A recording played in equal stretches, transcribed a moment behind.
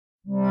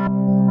Here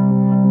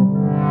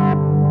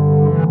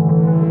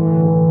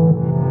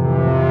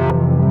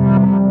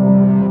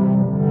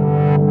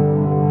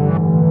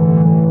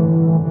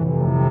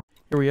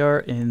we are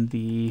in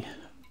the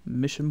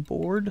mission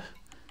board.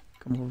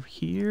 Come over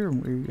here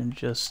and we're going to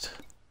just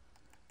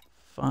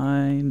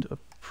find a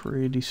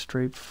pretty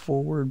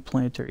straightforward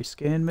planetary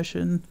scan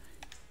mission.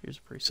 Here's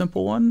a pretty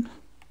simple one.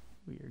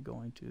 We are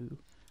going to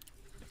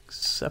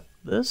accept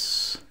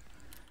this,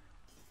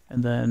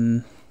 and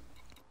then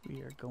we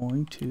are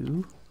going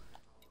to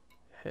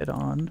head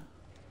on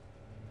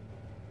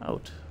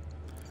out.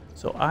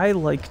 So I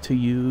like to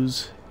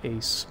use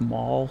a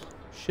small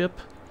ship.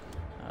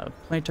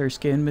 Planetary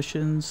scan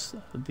missions,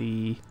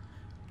 the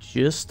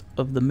gist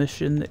of the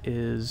mission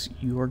is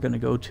you are going to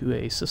go to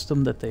a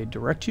system that they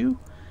direct you.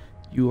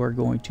 You are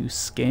going to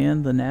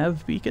scan the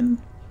nav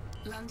beacon.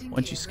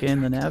 Once you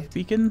scan the nav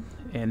beacon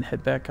and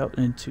head back out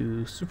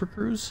into Super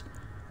Cruise,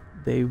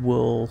 they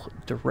will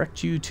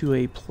direct you to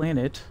a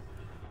planet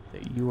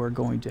that you are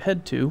going to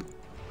head to.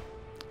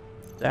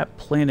 That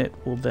planet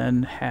will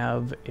then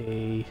have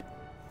a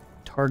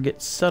target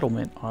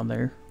settlement on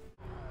there.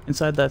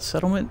 Inside that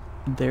settlement,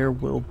 there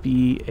will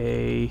be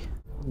a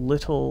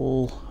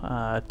little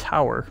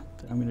tower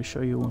that I'm going to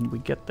show you when we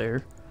get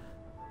there.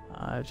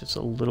 Just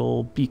a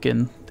little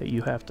beacon that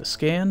you have to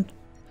scan.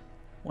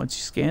 Once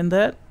you scan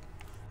that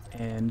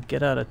and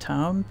get out of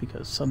town,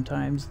 because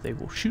sometimes they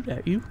will shoot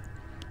at you.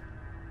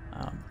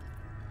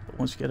 But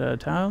once you get out of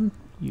town,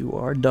 you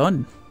are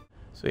done.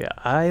 So yeah,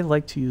 I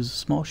like to use a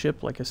small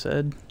ship, like I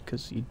said,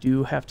 because you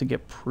do have to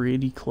get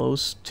pretty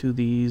close to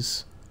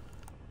these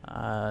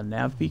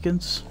nav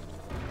beacons,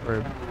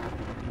 or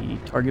the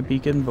target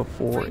beacon,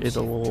 before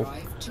it'll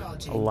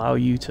allow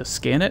you to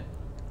scan it.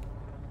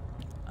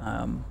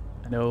 I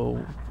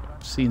know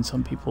I've seen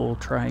some people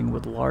trying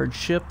with large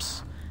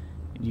ships,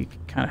 and you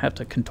kind of have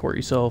to contort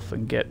yourself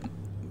and get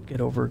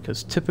over,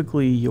 because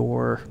typically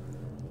your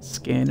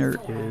scanner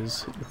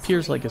it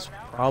appears like it's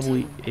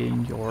probably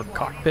in your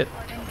cockpit.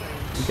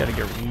 You gotta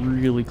get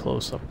really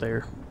close up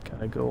there.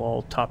 Gotta go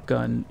all Top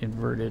Gun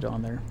inverted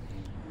on there.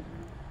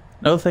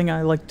 Another thing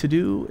I like to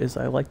do is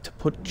I like to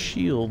put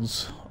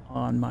shields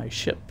on my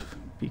ship,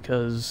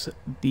 because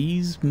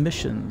these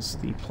missions,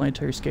 the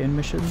planetary scan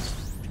missions,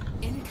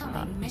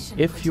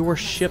 if your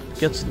ship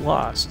gets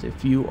lost,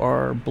 if you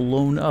are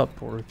blown up,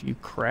 or if you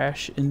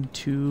crash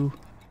into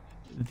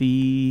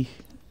the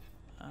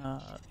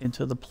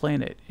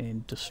planet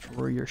and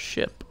destroy your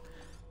ship,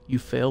 you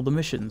fail the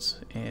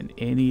missions, and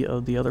any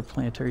of the other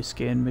planetary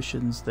scan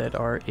missions that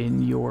are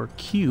in your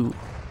queue.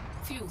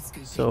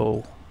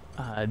 So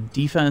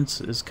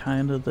defense is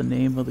kind of the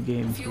name of the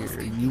game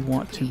here. You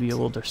want to be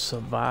able to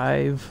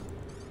survive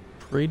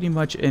pretty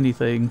much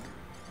anything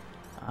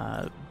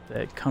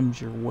that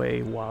comes your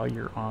way while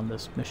you're on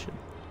this mission.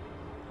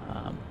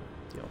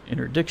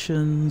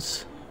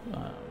 Interdictions,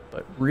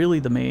 but really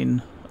the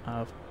main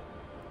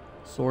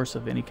source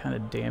of any kind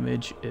of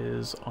damage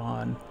is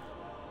on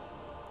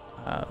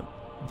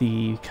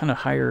the kind of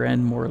higher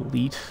end, more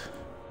elite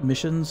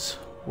missions,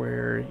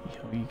 where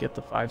you get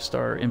the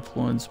 5-star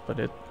influence, but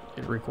it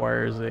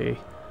requires a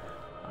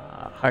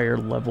higher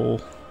level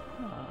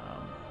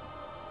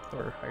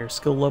or higher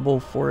skill level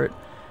for it.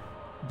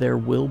 There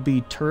will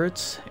be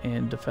turrets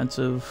and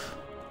defensive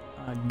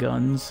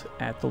guns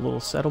at the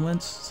little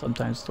settlements.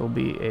 Sometimes there'll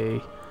be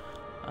a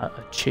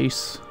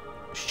chase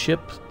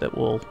ship that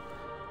will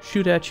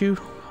shoot at you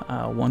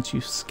once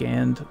you've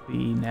scanned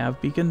the nav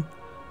beacon,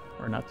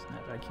 or not the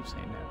nav, I keep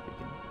saying nav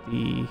beacon,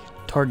 the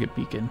target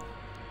beacon.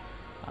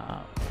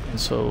 And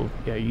so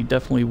yeah, you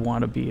definitely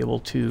want to be able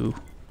to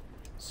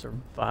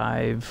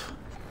survive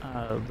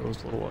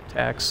those little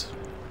attacks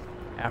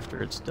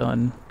after it's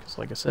done, because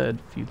like I said,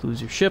 if you lose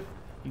your ship,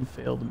 you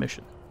fail the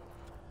mission.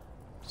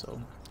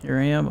 So here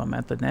I am, I'm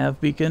at the nav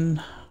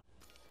beacon.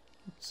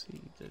 Let's see,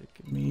 did it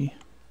give me...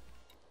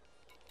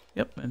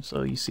 Yep, and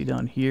so you see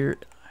down here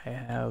I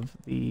have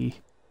the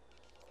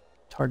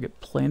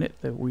target planet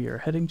that we are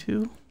heading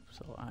to.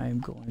 So I'm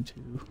going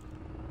to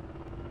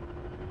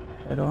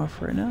head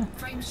off right now.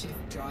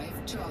 Frameshift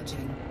drive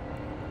charging.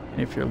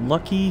 And if you're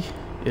lucky,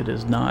 it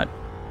is not,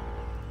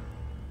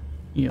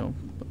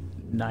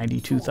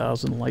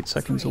 92,000 light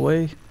seconds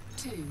away.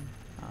 2,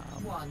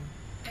 1,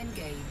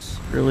 engage.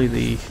 Really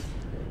the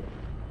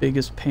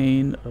biggest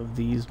pain of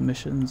these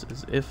missions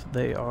is if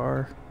they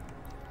are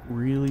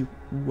really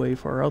way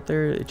far out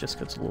there, it just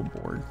gets a little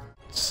bored.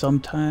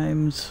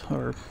 Sometimes,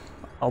 or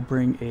I'll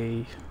bring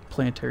a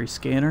planetary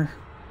scanner.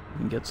 You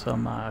can get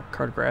some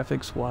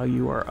cartographics while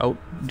you are out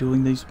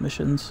doing these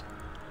missions.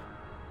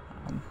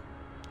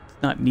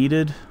 It's not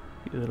needed.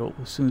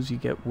 As soon as you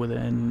get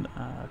within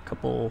a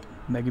couple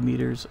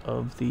megameters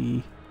of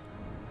the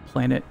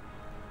planet,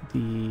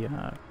 you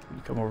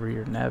come over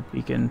here, nav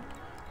beacon.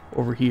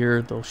 Over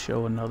here, they'll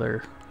show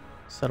another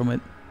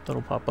settlement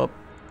that'll pop up.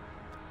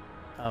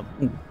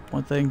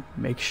 One thing,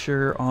 make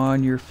sure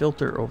on your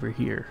filter over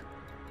here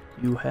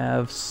you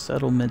have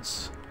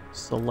settlements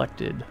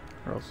selected,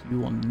 or else you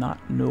will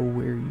not know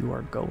where you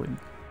are going.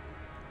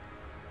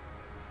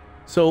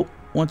 So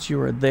once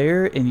you are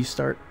there and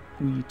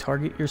you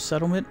target your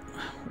settlement,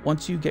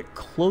 once you get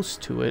close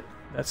to it,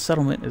 that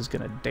settlement is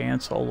going to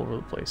dance all over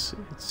the place.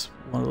 It's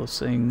one of those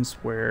things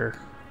where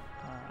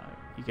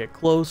you get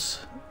close,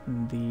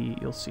 and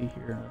you'll see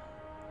here in a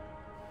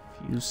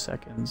few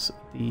seconds,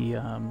 the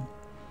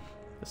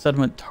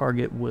settlement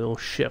target will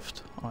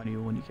shift on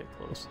you when you get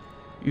close.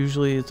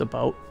 Usually it's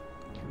about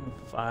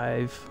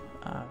five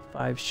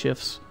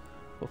shifts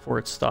before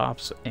it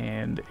stops,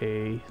 and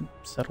a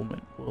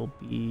settlement will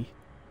be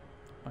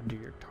under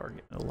your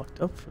target. I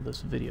looked up for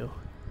this video.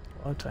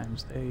 A lot of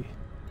times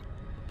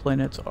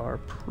planets are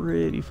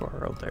pretty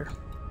far out there.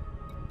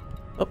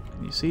 Oh,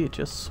 and you see it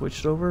just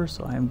switched over,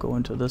 so I am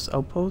going to this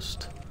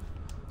outpost.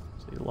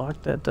 So you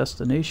lock that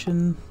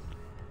destination,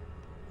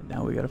 and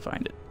now we gotta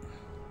find it.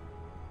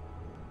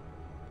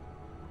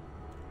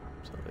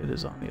 So it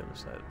is on the other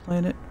side of the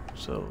planet,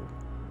 so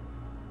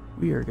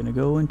we are gonna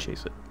go and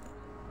chase it.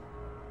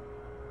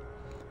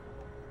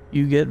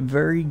 You get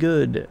very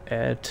good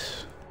at,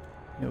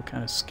 you know,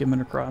 kind of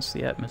skimming across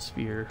the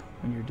atmosphere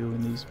when you're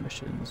doing these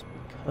missions,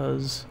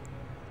 because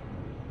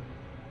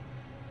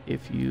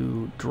if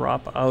you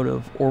drop out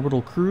of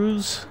orbital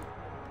cruise,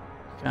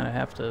 you kind of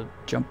have to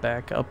jump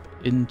back up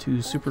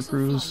into super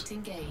cruise,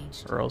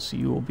 or else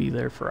you will be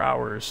there for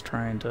hours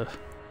trying to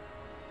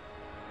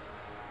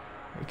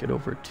make it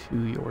over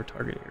to your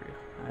target area.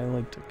 I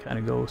like to kind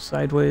of go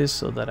sideways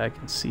so that I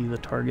can see the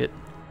target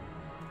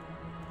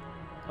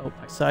out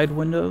my side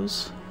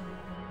windows.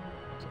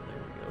 So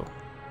there we go.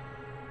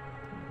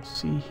 You'll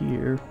see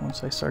here,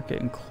 once I start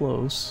getting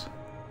close,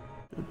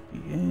 should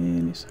be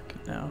any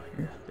second now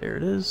here. There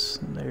it is,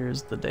 and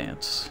there's the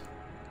dance.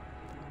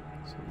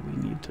 So we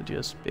need to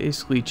just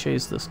basically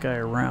chase this guy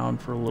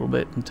around for a little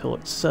bit until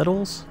it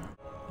settles.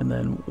 And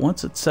then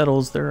once it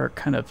settles, there are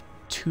kind of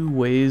two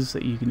ways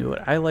that you can do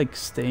it. I like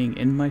staying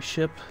in my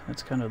ship.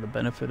 That's kind of the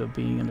benefit of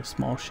being in a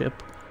small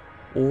ship.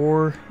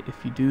 Or if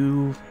you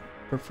do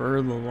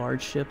prefer the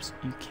large ships,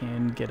 you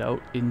can get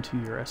out into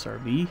your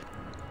SRV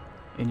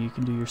and you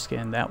can do your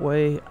scan that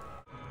way.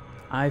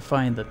 I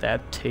find that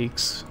that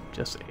takes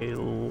just a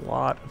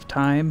lot of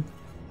time,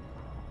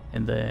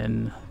 and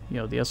then, you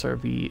know, the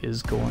SRV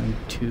is going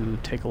to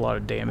take a lot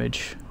of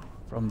damage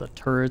from the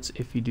turrets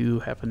if you do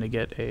happen to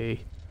get a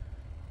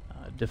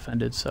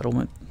defended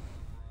settlement.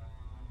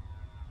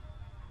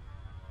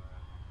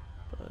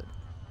 But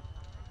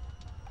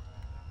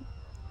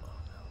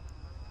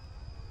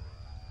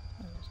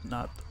that was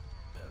not the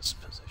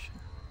best position.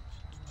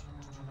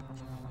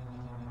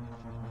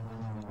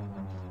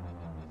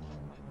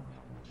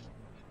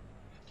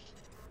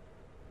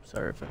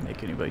 Sorry if I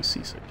make anybody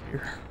seasick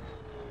here.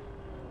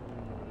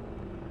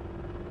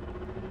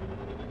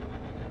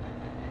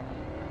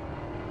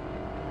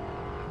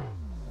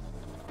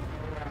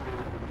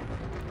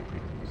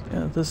 So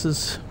yeah, this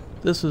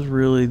is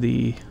really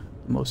the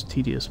most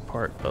tedious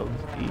part of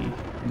the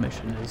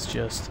mission, is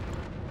just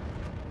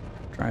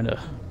trying to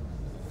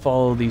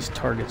follow these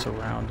targets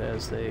around,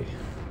 as they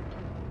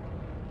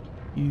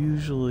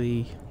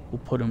usually will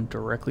put them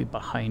directly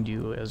behind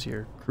you as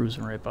you're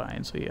cruising right by,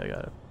 and so you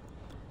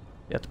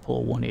have to pull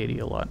a 180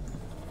 a lot.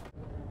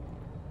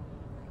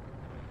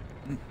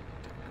 Here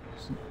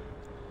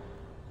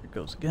it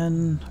goes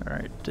again.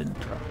 Alright, didn't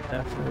drop it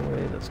that far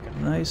away. That's kind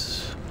of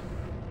nice.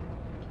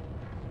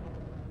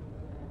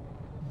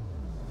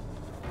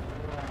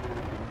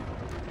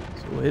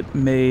 So it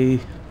may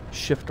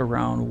shift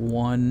around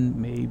one,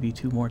 maybe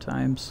two more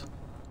times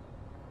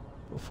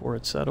before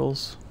it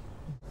settles.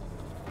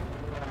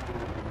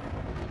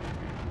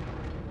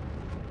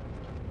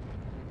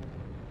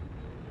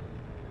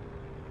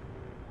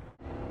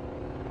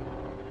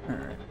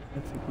 Alright, I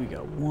think we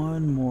got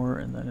one more,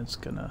 and then it's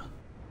gonna...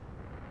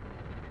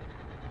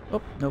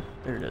 Oh, nope,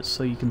 there it is.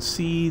 So you can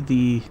see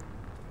the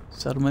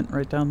settlement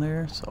right down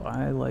there, so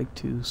I like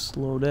to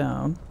slow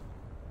down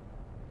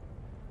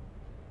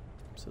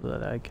so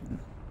that I can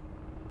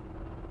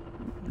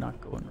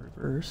not go in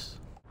reverse.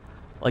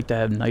 I like to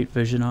have night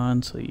vision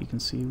on so you can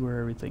see where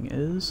everything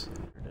is.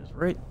 There it is,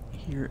 right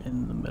here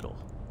in the middle.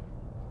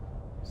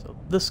 So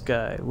this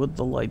guy with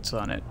the lights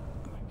on it,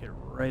 get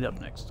right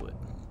up next to it.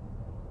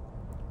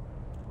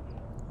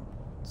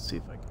 Let's see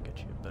if I can get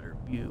you a better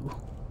view.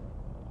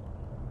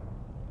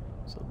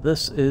 So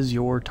this is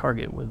your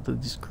target with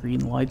these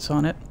green lights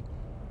on it.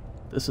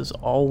 This is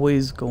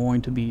always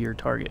going to be your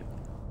target.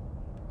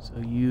 So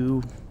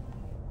you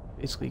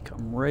basically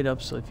come right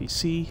up. So if you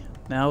see,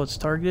 now it's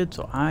targeted.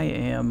 So I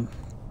am,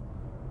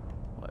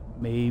 what,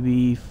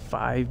 maybe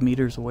 5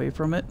 meters away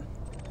from it.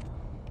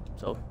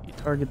 So you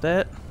target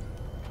that,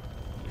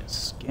 you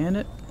scan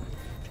it.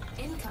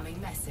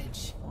 Incoming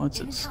message. Once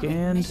it's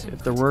scanned,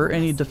 if there were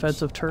any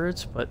defensive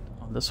turrets, but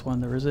on this one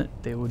there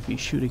isn't, they would be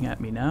shooting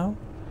at me now.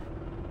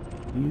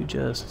 You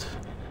just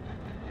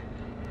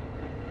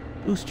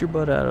boost your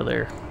butt out of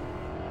there.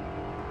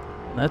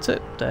 And that's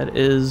it. That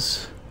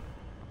is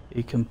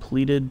a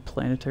completed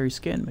planetary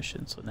scan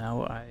mission. So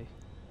now I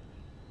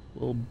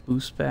will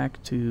boost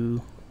back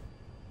to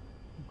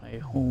my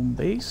home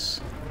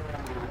base.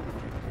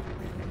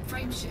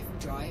 Frameshift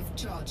drive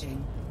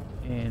charging.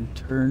 and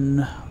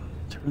turn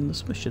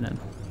this mission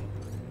in.